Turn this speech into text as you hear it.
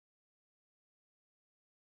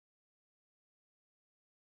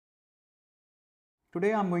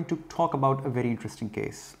Today I'm going to talk about a very interesting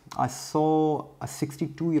case. I saw a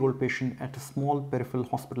 62-year-old patient at a small peripheral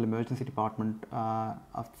hospital emergency department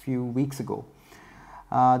a few weeks ago.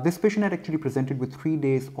 This patient had actually presented with 3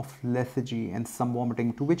 days of lethargy and some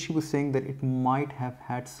vomiting, to which he was saying that it might have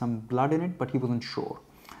had some blood in it, but he wasn't sure.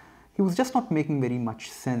 He was just not making very much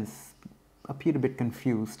sense, appeared a bit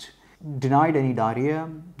confused, denied any diarrhea,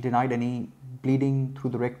 denied any bleeding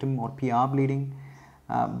through the rectum or PR bleeding.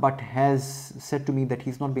 But has said to me that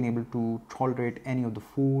he's not been able to tolerate any of the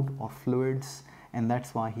food or fluids, and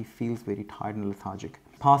that's why he feels very tired and lethargic.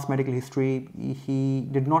 Past medical history, he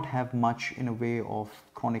did not have much in a way of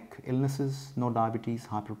chronic illnesses, no diabetes,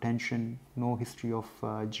 hypertension, no history of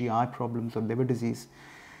GI problems or liver disease.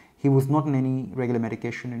 He was not on any regular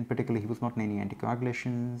medication. In particular, he was not on any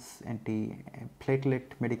anticoagulations, anti-platelet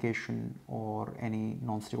medication, or any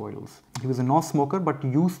non-steroidals. He was a non-smoker but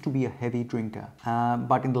used to be a heavy drinker.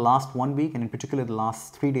 But in the last 1 week, and in particular the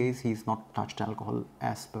last 3 days, he's not touched alcohol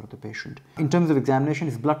as per the patient. In terms of examination,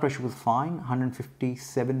 his blood pressure was fine,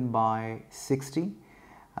 157/60.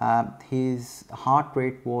 His heart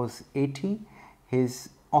rate was 80. His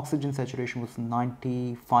oxygen saturation was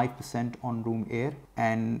 95% on room air,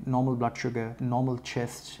 and normal blood sugar, normal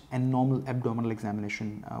chest, and normal abdominal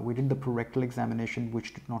examination. We did the prorectal examination,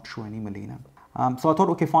 which did not show any melena. So I thought,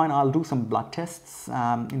 okay, fine, I'll do some blood tests,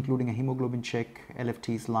 including a hemoglobin check,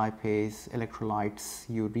 LFTs, lipase, electrolytes,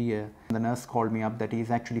 urea. The nurse called me up that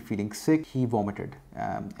he's actually feeling sick. He vomited.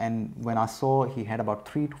 And when I saw, he had about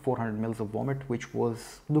 300 to 400 mils of vomit, which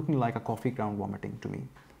was looking like a coffee ground vomiting to me.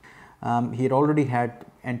 He had already had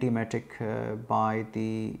antiemetic by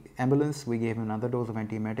the ambulance. We gave him another dose of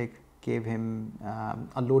antiemetic, gave him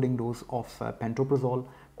a loading dose of pantoprazole,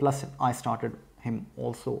 plus I started him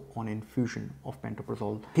also on infusion of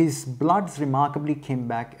pantoprazole. His bloods remarkably came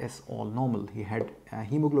back as all normal. He had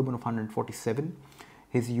hemoglobin of 147.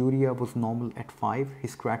 His urea was normal at 5.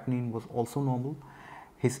 His creatinine was also normal.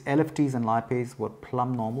 His LFTs and lipase were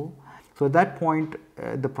plumb normal. So at that point,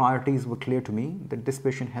 the priorities were clear to me that this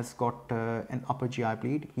patient has got an upper GI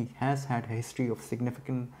bleed. He has had a history of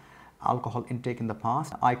significant alcohol intake in the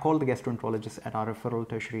past. I called the gastroenterologist at our referral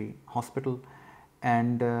tertiary hospital,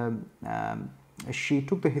 and she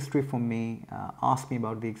took the history from me, asked me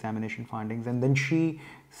about the examination findings, and then she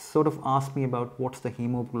sort of asked me about what's the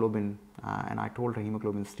hemoglobin, and I told her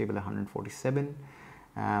hemoglobin is stable at 147.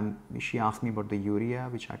 She asked me about the urea,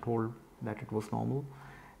 which I told that it was normal.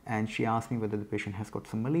 And she asked me whether the patient has got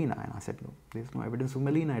some melena, and I said, no, there's no evidence of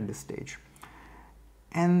melena at this stage.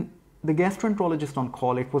 And the gastroenterologist on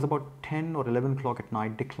call, it was about 10 or 11 o'clock at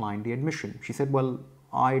night, declined the admission. She said, well,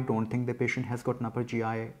 I don't think the patient has got an upper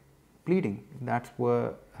GI bleeding. That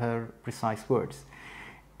were her precise words.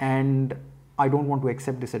 And I don't want to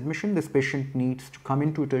accept this admission. This patient needs to come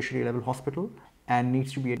into a tertiary level hospital and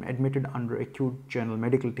needs to be admitted under acute general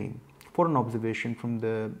medical team for an observation from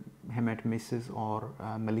the hematemesis or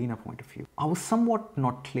melena point of view. I was somewhat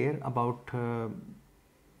not clear about her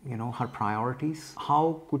priorities.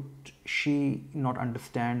 How could she not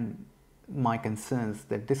understand my concerns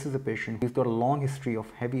that this is a patient who's got a long history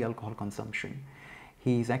of heavy alcohol consumption.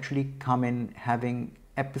 He's actually come in having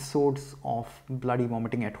episodes of bloody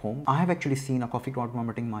vomiting at home. I have actually seen a coffee ground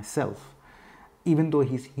vomiting myself. Even though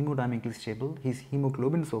he's hemodynamically stable, his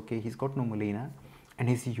hemoglobin is okay, he's got no melena, and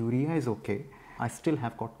his urea is okay, I still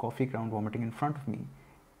have got coffee ground vomiting in front of me,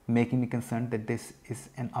 making me concerned that this is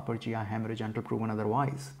an upper GI hemorrhage until proven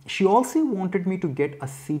otherwise. She also wanted me to get a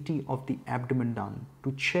CT of the abdomen done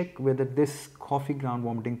to check whether this coffee ground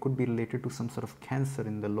vomiting could be related to some sort of cancer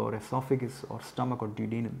in the lower esophagus or stomach or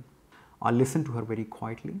duodenum. I listened to her very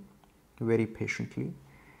quietly, very patiently,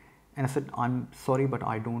 and I said, I'm sorry, but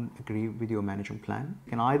I don't agree with your management plan.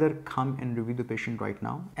 You can either come and review the patient right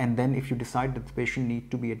now, and then if you decide that the patient needs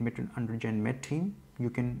to be admitted under Gen Med team, you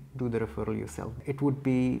can do the referral yourself. It would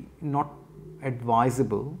be not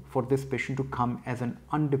advisable for this patient to come as an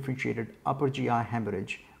undifferentiated upper GI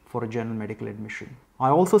hemorrhage for a general medical admission. I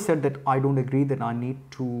also said that I don't agree that I need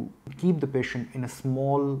to keep the patient in a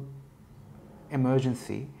small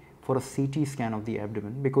emergency for a CT scan of the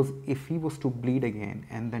abdomen, because if he was to bleed again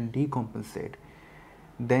and then decompensate,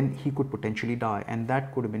 then he could potentially die, and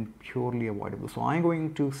that could have been purely avoidable. So I'm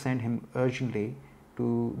going to send him urgently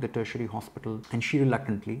to the tertiary hospital, and she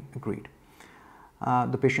reluctantly agreed.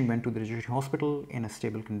 The patient went to the tertiary hospital in a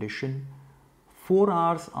stable condition. 4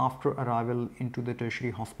 hours after arrival into the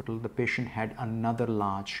tertiary hospital, the patient had another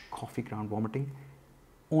large coffee ground vomiting.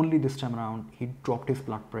 Only this time around, he dropped his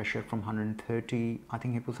blood pressure from 130, I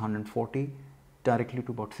think it was 140, directly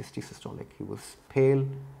to about 60 systolic. He was pale,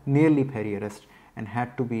 nearly peri-arrest, and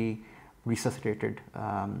had to be resuscitated.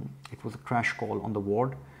 It was a crash call on the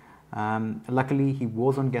ward. Luckily, he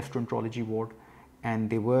was on gastroenterology ward, and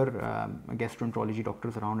there were gastroenterology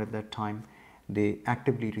doctors around at that time. They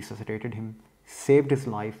actively resuscitated him, saved his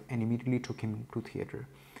life, and immediately took him to theatre.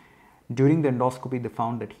 During the endoscopy, they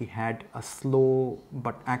found that he had a slow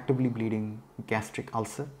but actively bleeding gastric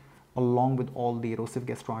ulcer, along with all the erosive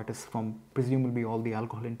gastritis from presumably all the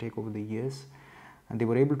alcohol intake over the years. And they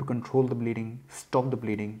were able to control the bleeding, stop the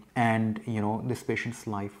bleeding, and this patient's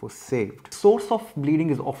life was saved. Source of bleeding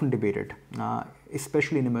is often debated,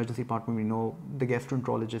 especially in emergency department. We know the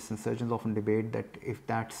gastroenterologists and surgeons often debate that if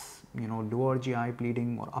that's lower GI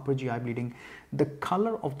bleeding or upper GI bleeding. The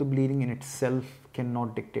color of the bleeding in itself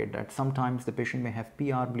cannot dictate that. Sometimes the patient may have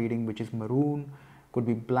PR bleeding, which is maroon, could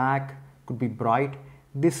be black, could be bright.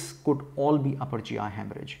 This could all be upper GI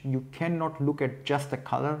hemorrhage. You cannot look at just the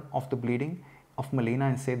color of the bleeding of melena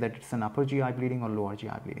and say that it's an upper GI bleeding or lower GI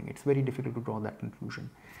bleeding. It's very difficult to draw that conclusion.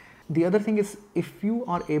 The other thing is, if you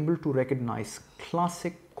are able to recognize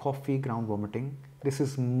classic coffee ground vomiting, this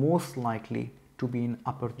is most likely to be in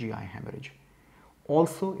upper GI hemorrhage.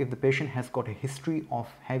 Also, if the patient has got a history of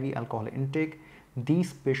heavy alcohol intake,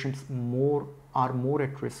 these patients are more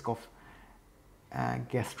at risk of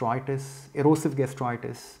gastritis, erosive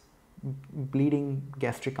gastritis, bleeding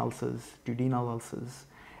gastric ulcers, duodenal ulcers,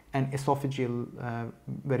 and esophageal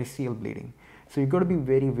variceal bleeding. So you've got to be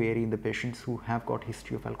very wary in the patients who have got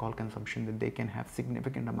history of alcohol consumption, that they can have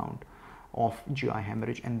significant amount of GI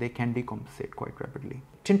hemorrhage and they can decompensate quite rapidly.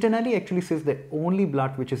 Tintinelli actually says that only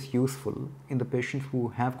blood which is useful in the patients who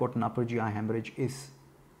have got an upper GI hemorrhage is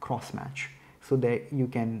cross match, so that you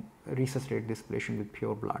can resuscitate this patient with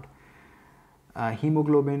pure blood.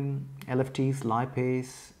 Hemoglobin, LFTs,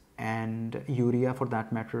 lipase, and urea for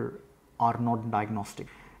that matter are not diagnostic.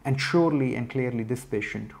 And surely and clearly this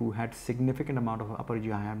patient who had significant amount of upper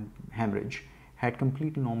GI hemorrhage had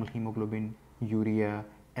completely normal hemoglobin, urea,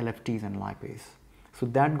 LFTs and lipase. So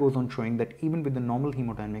that goes on showing that even with the normal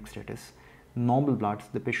hemodynamic status, normal bloods,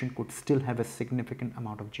 the patient could still have a significant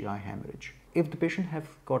amount of GI hemorrhage. If the patient has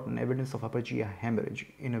got an evidence of upper GI hemorrhage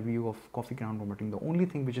in a view of coffee ground vomiting, the only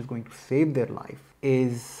thing which is going to save their life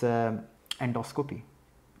is endoscopy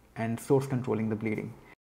and source controlling the bleeding.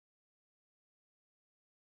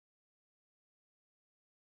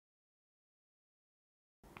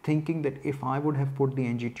 Thinking that if I would have put the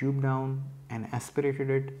NG tube down and aspirated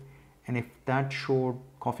it, and if that showed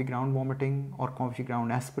coffee ground vomiting or coffee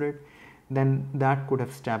ground aspirate, then that could have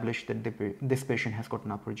established that this patient has got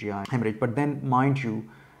an upper GI hemorrhage. But then, mind you,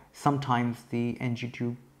 sometimes the NG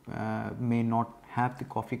tube may not have the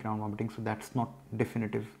coffee ground vomiting, so that's not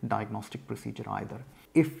definitive diagnostic procedure either.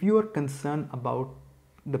 If you are concerned about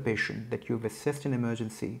the patient that you've assessed in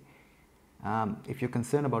emergency, if you're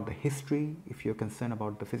concerned about the history, if you're concerned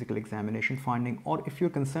about the physical examination finding, or if you're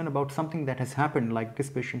concerned about something that has happened, like this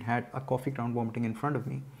patient had a coffee ground vomiting in front of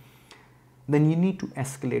me, then you need to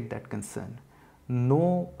escalate that concern.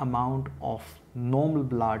 No amount of normal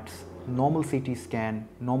bloods, normal CT scan,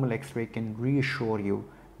 normal X-ray can reassure you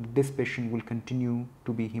that this patient will continue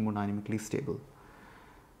to be hemodynamically stable.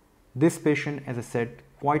 This patient, as I said,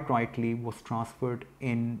 quite rightly was transferred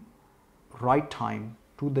in right time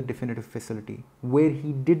to the definitive facility, where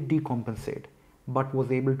he did decompensate but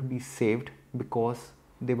was able to be saved because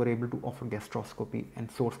they were able to offer gastroscopy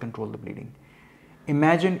and source control the bleeding.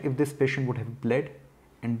 Imagine if this patient would have bled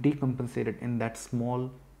and decompensated in that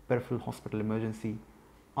small peripheral hospital emergency,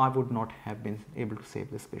 I would not have been able to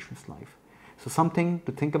save this patient's life. So something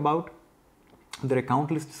to think about. There are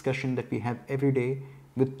countless discussions that we have every day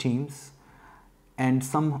with teams, and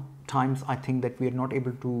sometimes I think that we are not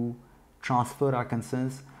able to transfer our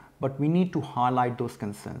concerns, but we need to highlight those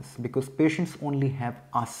concerns, because patients only have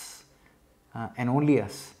us and only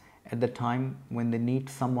us at the time when they need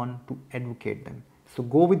someone to advocate them. So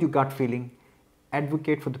go with your gut feeling,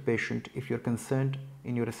 advocate for the patient if you're concerned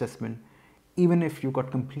in your assessment, even if you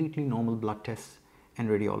got completely normal blood tests and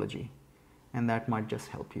radiology, and that might just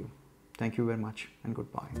help you. Thank you very much and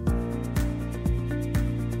goodbye.